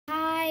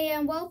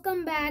and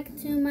welcome back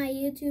to my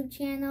YouTube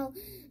channel.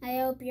 I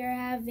hope you're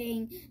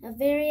having a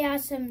very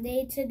awesome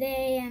day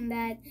today and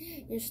that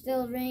you're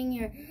still reading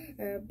your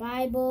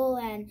Bible.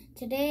 And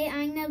today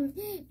I'm going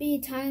to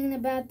be talking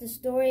about the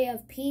story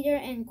of Peter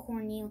and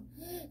Cornelius,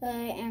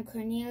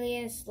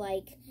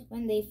 like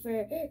when they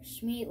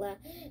first meet,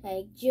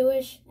 like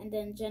Jewish and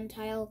then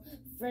Gentile,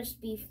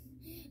 first meet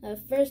and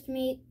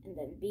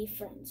then be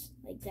friends,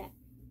 like that.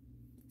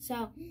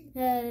 So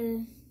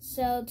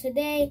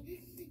today,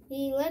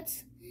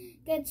 let's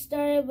get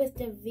started with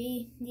the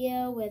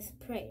video with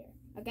prayer,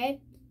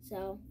 okay?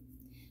 So,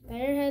 bow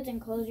your heads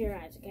and close your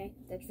eyes, okay?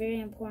 That's very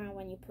important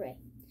when you pray,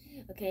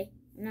 okay?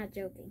 I'm not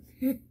joking.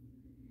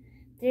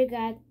 Dear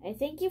God, I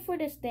thank you for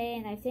this day,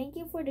 and I thank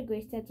you for the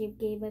grace that you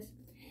gave us.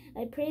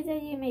 I pray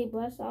that you may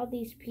bless all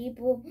these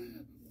people,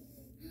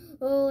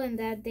 and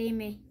that they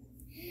may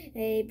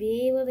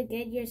be able to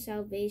get your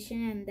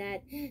salvation, and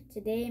that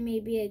today may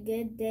be a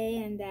good day,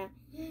 and that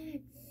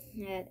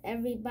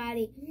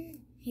everybody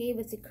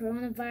with the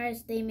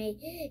coronavirus, they may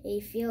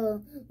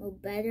feel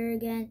better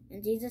again.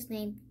 In Jesus'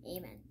 name,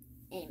 amen.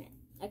 Amen.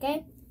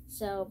 Okay?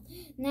 So,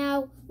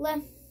 now,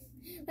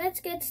 let's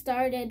get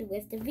started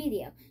with the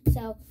video.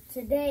 So,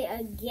 today,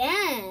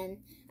 again,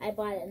 I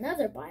bought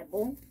another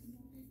Bible.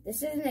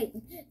 This isn't a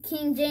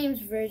King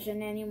James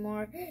version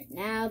anymore.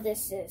 Now,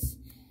 this is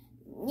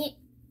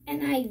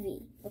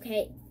NIV,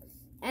 okay?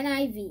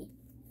 NIV.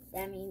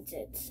 That means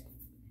it's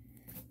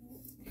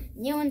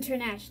New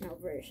International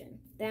Version.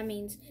 That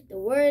means the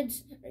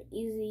words are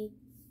easy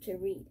to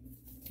read.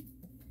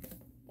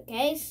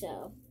 Okay,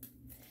 so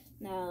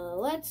now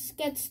let's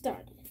get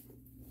started.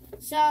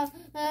 So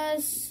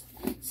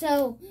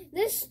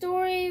this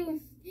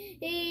story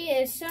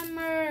is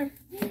somewhere,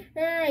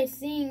 I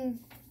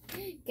think,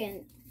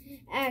 in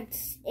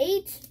Acts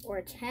 8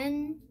 or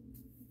 10.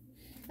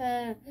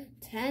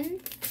 10.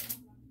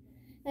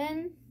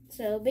 And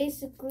so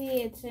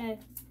basically it's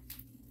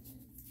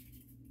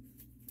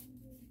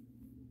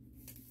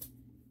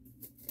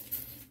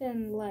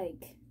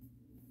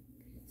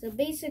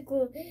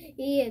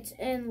it's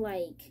in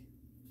like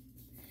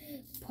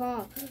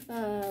Paul,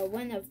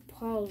 one of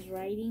Paul's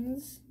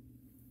writings.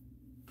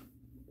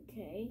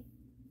 Okay.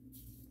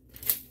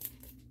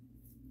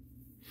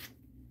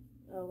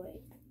 Oh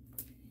wait,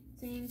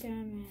 think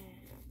I'm.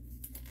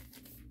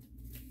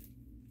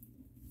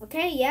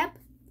 Okay. Yep.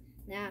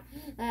 Now,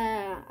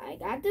 I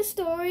got the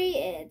story.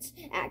 It's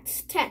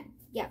Acts 10.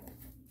 Yep.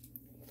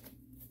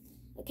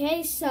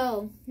 Okay.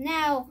 So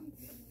now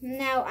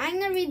I'm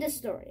gonna read the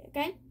story,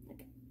 okay?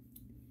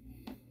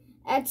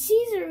 At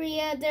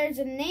Caesarea, there's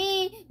a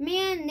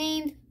man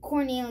named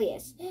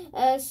Cornelius,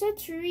 a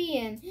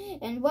centurion,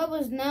 and what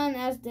was known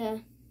as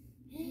the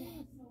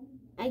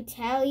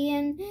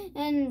Italian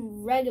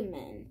and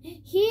regiment.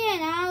 He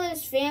and all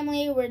his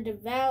family were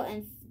devout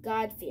and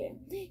God-fearing.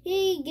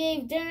 He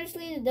gave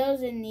generously to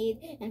those in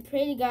need and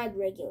prayed to God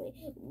regularly.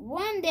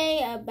 One day,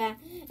 at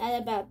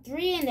about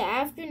 3 in the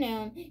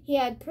afternoon, he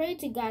had prayed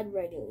to God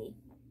regularly.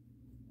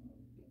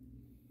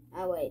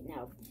 Oh, wait,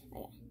 no.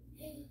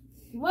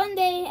 One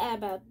day, at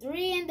about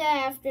 3 in the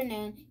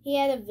afternoon, he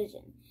had a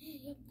vision.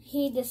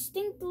 He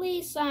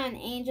distinctly saw an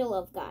angel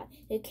of God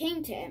who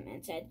came to him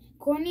and said,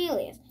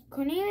 Cornelius.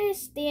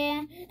 Cornelius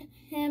stared at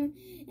him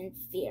in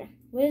fear.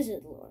 What is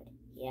it, Lord?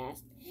 He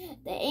asked.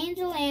 The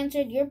angel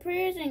answered, your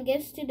prayers and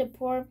gifts to the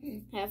poor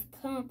have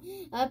come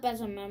up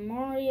as a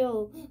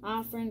memorial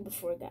offering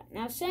before God.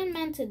 Now send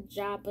men to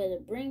Joppa to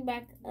bring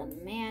back a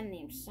man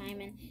named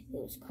Simon who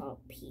was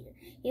called Peter.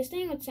 He is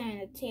staying with Simon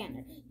the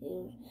tanner,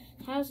 whose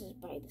house is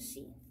by the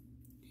sea.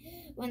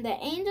 When the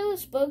angel who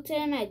spoke to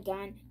him had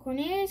gone,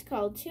 Cornelius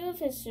called 2 of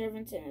his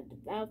servants and a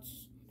devout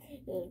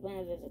who was one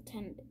of his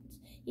attendants.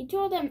 He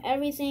told them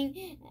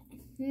everything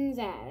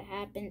that had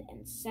happened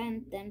and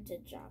sent them to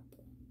Joppa.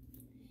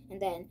 And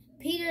then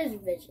Peter's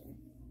vision.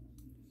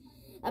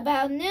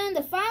 About noon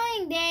the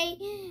following day,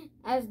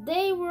 as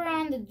they were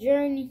on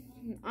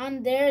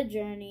their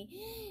journey,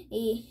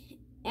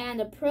 and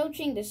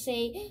approaching the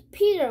sea,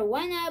 Peter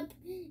went up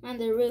on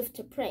the roof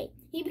to pray.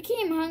 He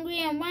became hungry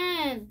and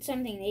wanted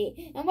something to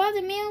eat. And while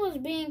the meal was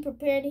being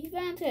prepared, he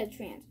fell into a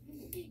trance.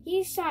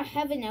 He saw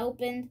heaven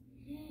opened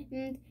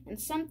and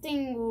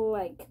something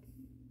like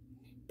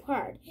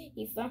part.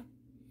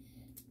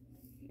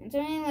 And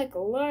something like a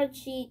large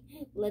sheet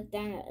let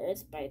down at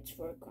earth by its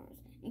 4 corners.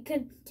 It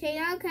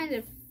contained all kinds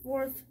of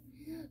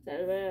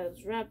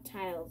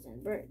reptiles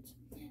and birds.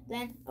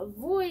 Then a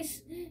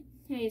voice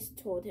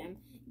told him,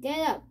 get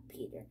up,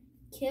 Peter,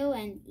 kill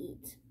and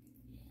eat.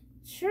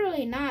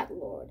 Surely not,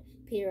 Lord,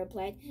 Peter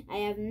replied. I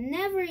have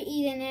never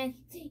eaten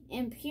anything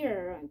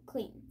impure or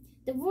unclean.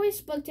 The voice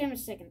spoke to him a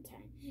second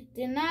time.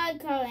 Do not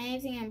call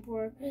anything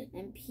impure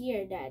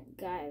that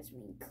God has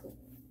made clean.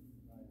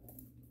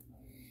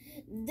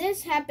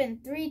 This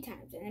happened 3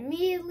 times, and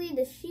immediately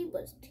the sheep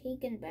was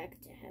taken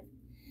back to heaven.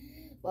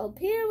 While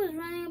Peter was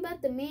running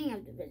about the meaning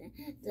of the vision,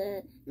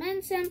 the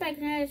men sent by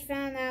Cornelius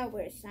found out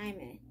where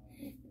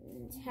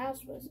Simon's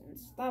house was and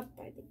stopped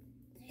by the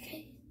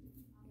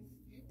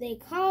They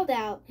called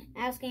out,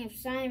 asking if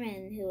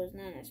Simon, who was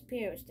known as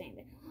Peter, was staying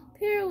there.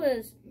 Peter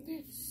was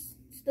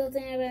still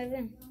thinking about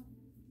him.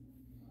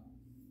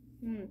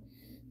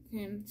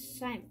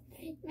 Simon,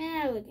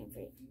 men are looking for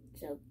you,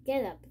 so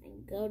get up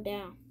and go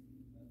down.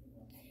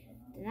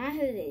 Do not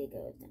hesitate to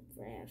go with them,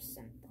 for I have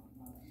sent them.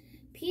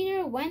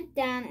 Peter went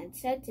down and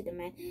said to the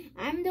men,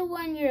 I'm the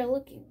one you're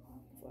looking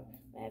for.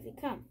 Why have you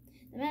come?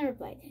 The men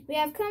replied, we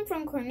have come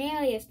from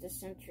Cornelius the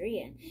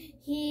centurion.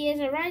 He is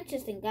a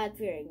righteous and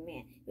God-fearing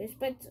man,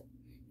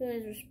 who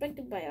is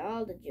respected by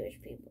all the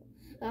Jewish people.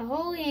 A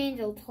holy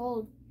angel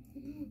told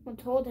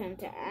him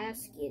to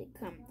ask you to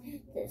come to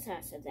this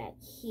house so that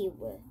he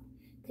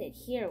could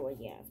hear what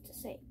you have to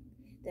say.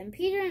 Then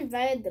Peter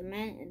invited the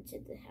men into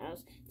the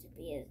house to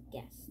be his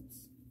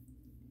guests.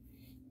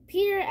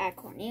 Peter at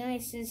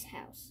Cornelius'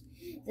 house.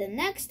 The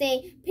next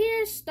day,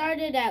 Peter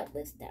started out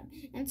with them,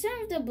 and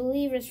some of the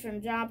believers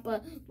from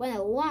Joppa went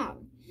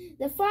along.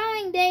 The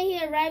following day,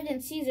 he arrived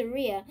in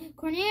Caesarea.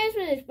 Cornelius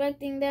was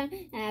expecting them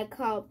and had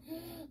called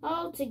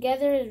all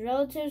together his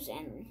relatives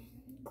and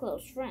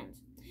close friends.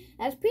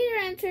 As Peter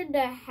entered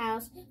the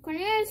house,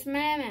 Cornelius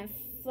met him and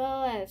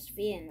fell at his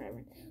feet in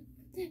reverence.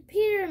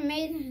 Peter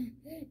made him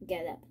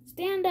get up.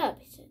 Stand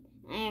up, he said.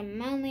 I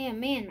am only a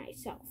man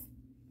myself.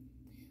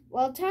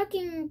 While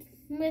talking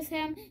with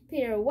him,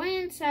 Peter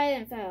went inside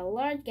and found a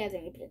large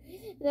gathering of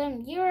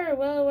people. You are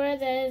well aware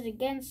that it is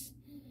against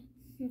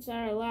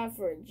our law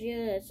for a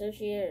Jew to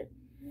associate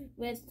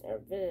with or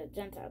visit a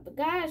Gentile. But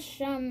God has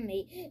shown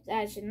me that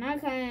I should not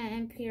call him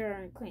impure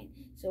or unclean.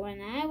 So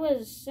when I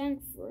was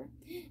sent for,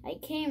 I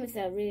came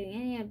without raising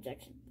any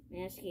objection.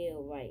 I ask you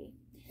why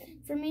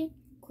for me.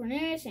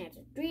 Cornelius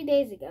answered, 3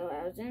 days ago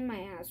I was in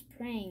my house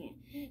praying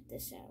at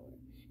this hour,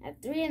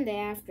 at 3 in the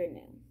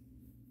afternoon.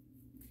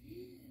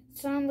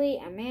 Suddenly,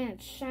 a man in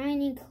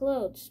shining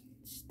clothes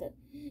stood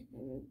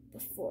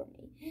before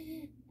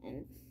me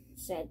and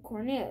said,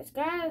 Cornelius,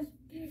 God,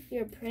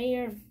 your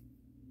prayer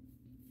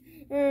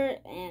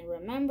and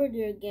remembered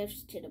your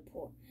gifts to the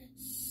poor.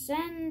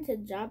 Send to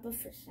Joppa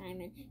for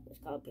Simon, who is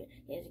called Peter.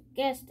 He is a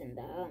guest in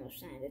the home of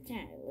Simon the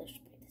tanner, who lives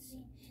by the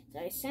sea. So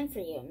I sent for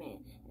you a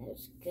man, and it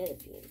was good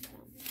of you to come.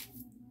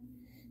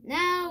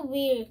 Now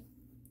we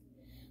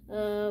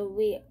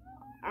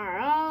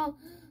are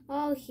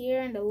all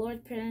here in the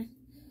Lord's presence,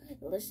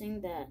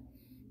 listening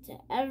to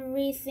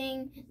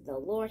everything the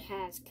Lord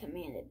has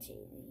commanded to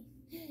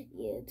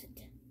you to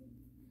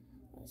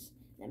tell us.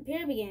 Then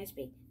Peter began to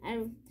speak.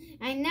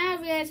 I now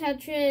realize how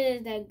true it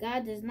is that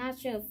God does not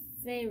show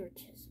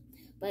favoritism,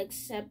 but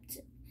accepts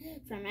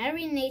from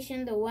every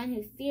nation the one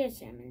who fears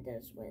him and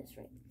does what is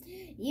right.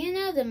 You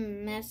know the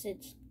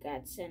message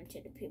God sent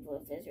to the people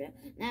of Israel,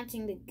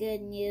 announcing the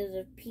good news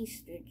of peace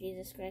through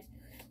Jesus Christ,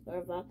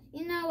 Lord of all.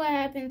 You know what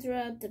happened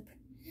throughout the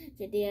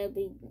Judea,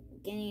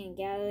 beginning in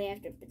Galilee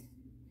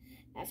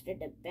after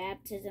the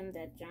baptism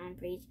that John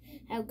preached,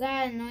 how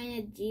God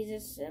anointed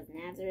Jesus of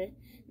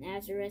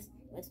Nazareth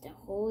with the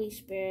Holy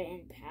Spirit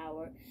and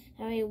power,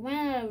 how he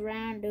went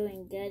around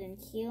doing good and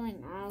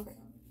healing all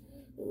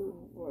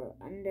who were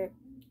under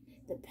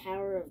the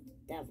power of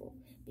the devil,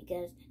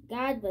 because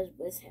God was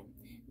with him.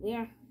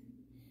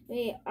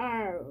 We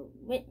are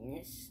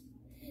witnesses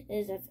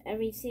of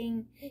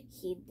everything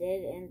he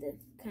did in the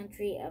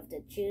country of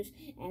the Jews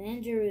and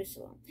in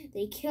Jerusalem.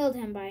 They killed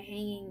him by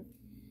hanging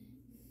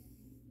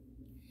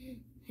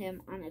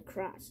him on a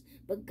cross.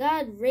 But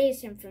God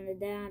raised him from the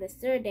dead on the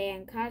third day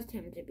and caused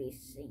him to be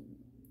seen.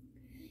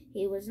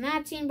 He was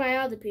not seen by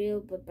all the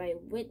people, but by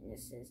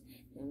witnesses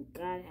whom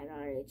God had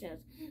already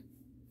chosen,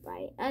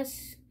 by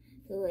us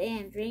who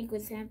ate and drank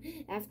with him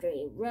after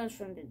he rose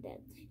from the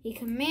dead. He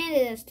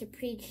commanded us to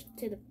preach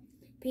to the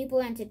people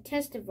and to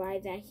testify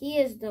that he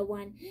is the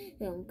one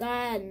whom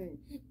God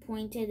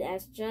appointed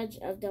as judge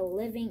of the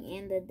living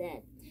and the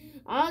dead.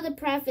 All the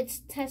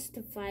prophets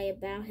testify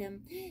about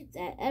him,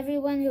 that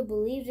everyone who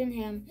believes in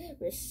him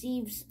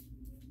receives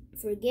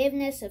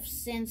forgiveness of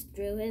sins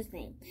through his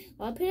name.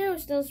 While Peter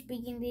was still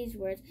speaking these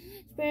words,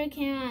 the Spirit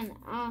came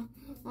on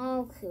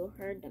all who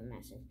heard the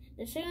message.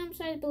 The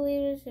circumcised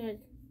believers who had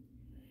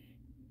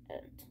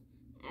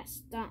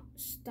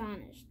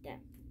astonished them.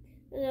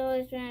 The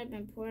Holy Spirit had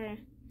been poured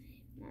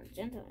on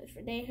Gentiles,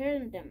 for they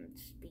heard them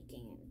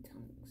speaking in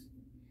tongues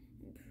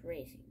and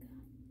praising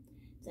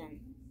God.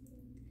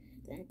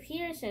 Then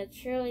Peter said,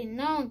 surely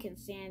no one can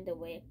stand the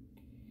way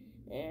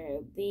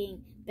they're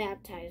being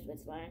baptized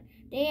with water.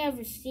 They have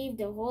received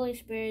the Holy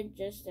Spirit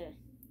just as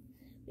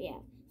we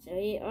have. So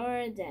he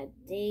ordered that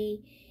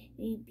they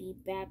be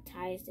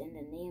baptized in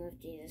the name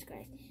of Jesus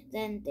Christ.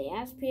 Then they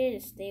asked Peter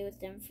to stay with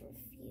them for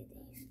a few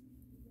days.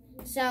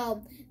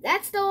 So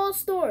that's the whole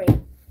story.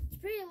 It's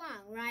pretty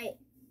long, right?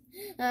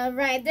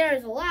 Right,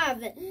 there's a lot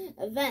of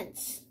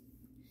events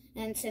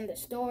and it's in the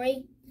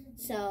story.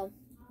 So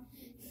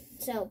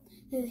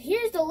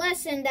here's the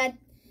lesson that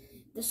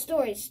the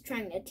story is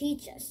trying to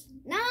teach us.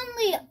 Not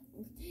only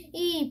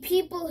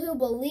people who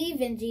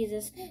believe in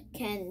Jesus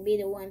can be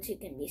the ones who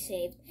can be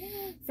saved.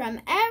 From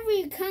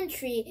every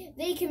country,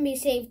 they can be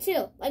saved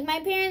too. Like my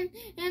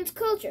parents'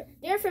 culture.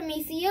 They're from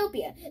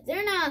Ethiopia.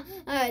 They're not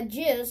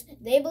Jews.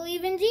 They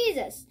believe in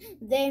Jesus.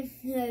 They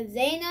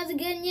know the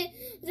good news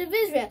of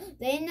Israel.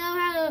 They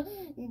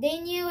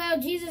knew how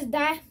Jesus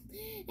died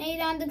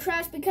on the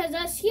cross because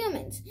us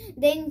humans.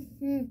 They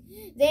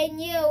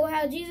knew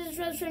how Jesus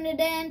rose from the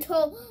dead and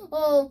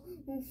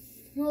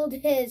told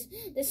his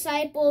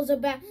disciples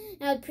about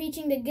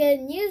preaching the good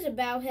news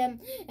about him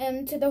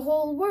to the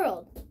whole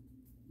world.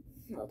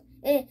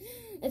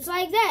 It's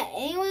like that.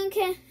 Anyone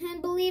can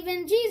believe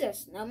in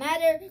Jesus, no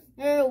matter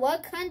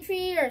what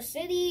country or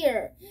city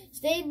or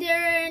state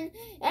they're in.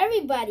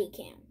 Everybody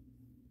can.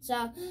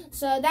 So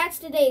that's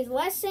today's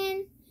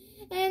lesson,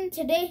 and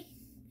today's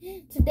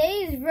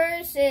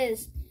verse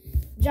is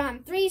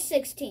John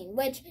 3:16,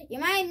 which you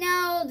might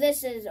know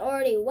this is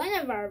already one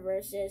of our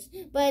verses,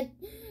 but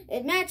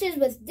it matches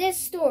with this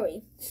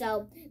story.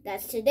 So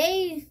that's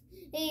today's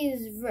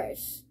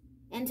verse.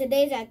 And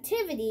today's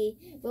activity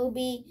will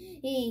be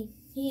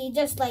he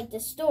just like the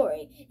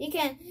story. You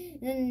can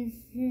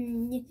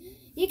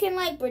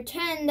like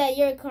pretend that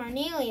you're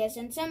Cornelius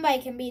and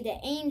somebody can be the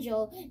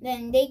angel.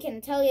 Then they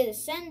can tell you to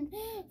send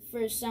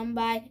for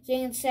somebody. So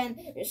you can send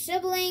your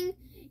sibling,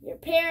 your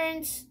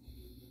parents,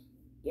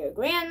 your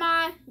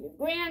grandma, your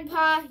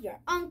grandpa, your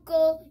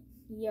uncle,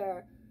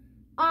 your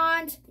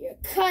aunt, your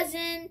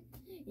cousin,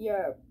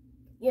 your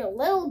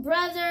little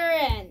brother,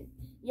 and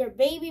your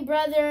baby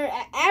brother,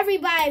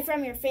 everybody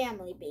from your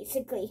family,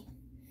 basically.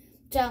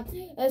 So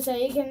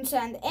you can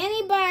send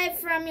anybody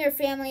from your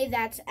family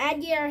that's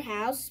at your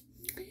house,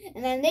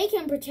 and then they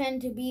can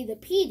pretend to be the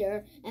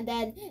Peter, and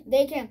then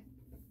they can,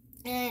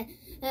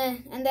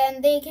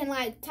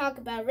 like talk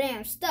about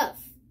random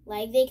stuff.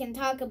 Like they can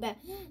talk about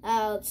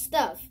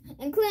stuff,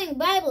 including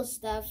Bible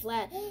stuff,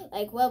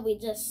 like what we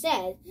just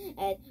said.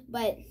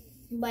 But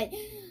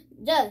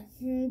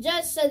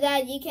just so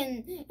that you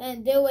can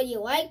do what you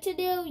like to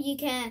do, you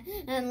can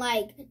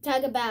like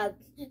talk about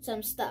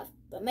some stuff.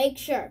 But make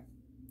sure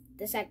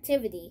this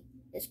activity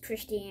is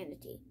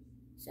Christianity.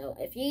 So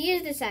if you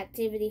use this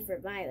activity for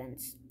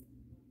violence,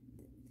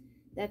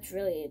 that's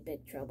really a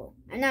big trouble.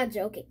 I'm not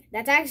joking.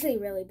 That's actually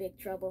really big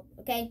trouble,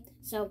 okay?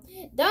 So,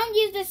 don't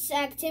use this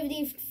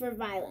activity for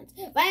violence.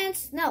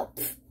 Violence, no.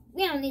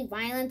 We don't need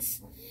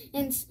violence.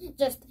 And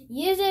just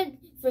use it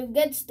for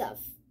good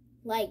stuff.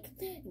 Like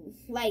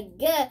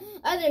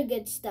other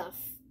good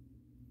stuff.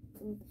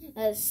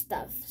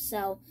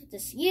 So,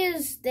 just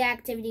use the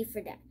activity for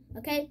that,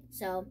 okay?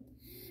 So,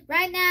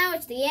 right now,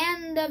 it's the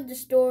end of the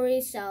story.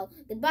 So,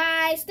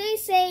 goodbye. Stay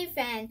safe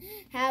and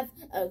have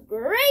a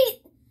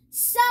great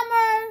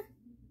summer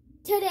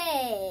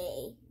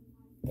today.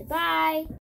 Goodbye.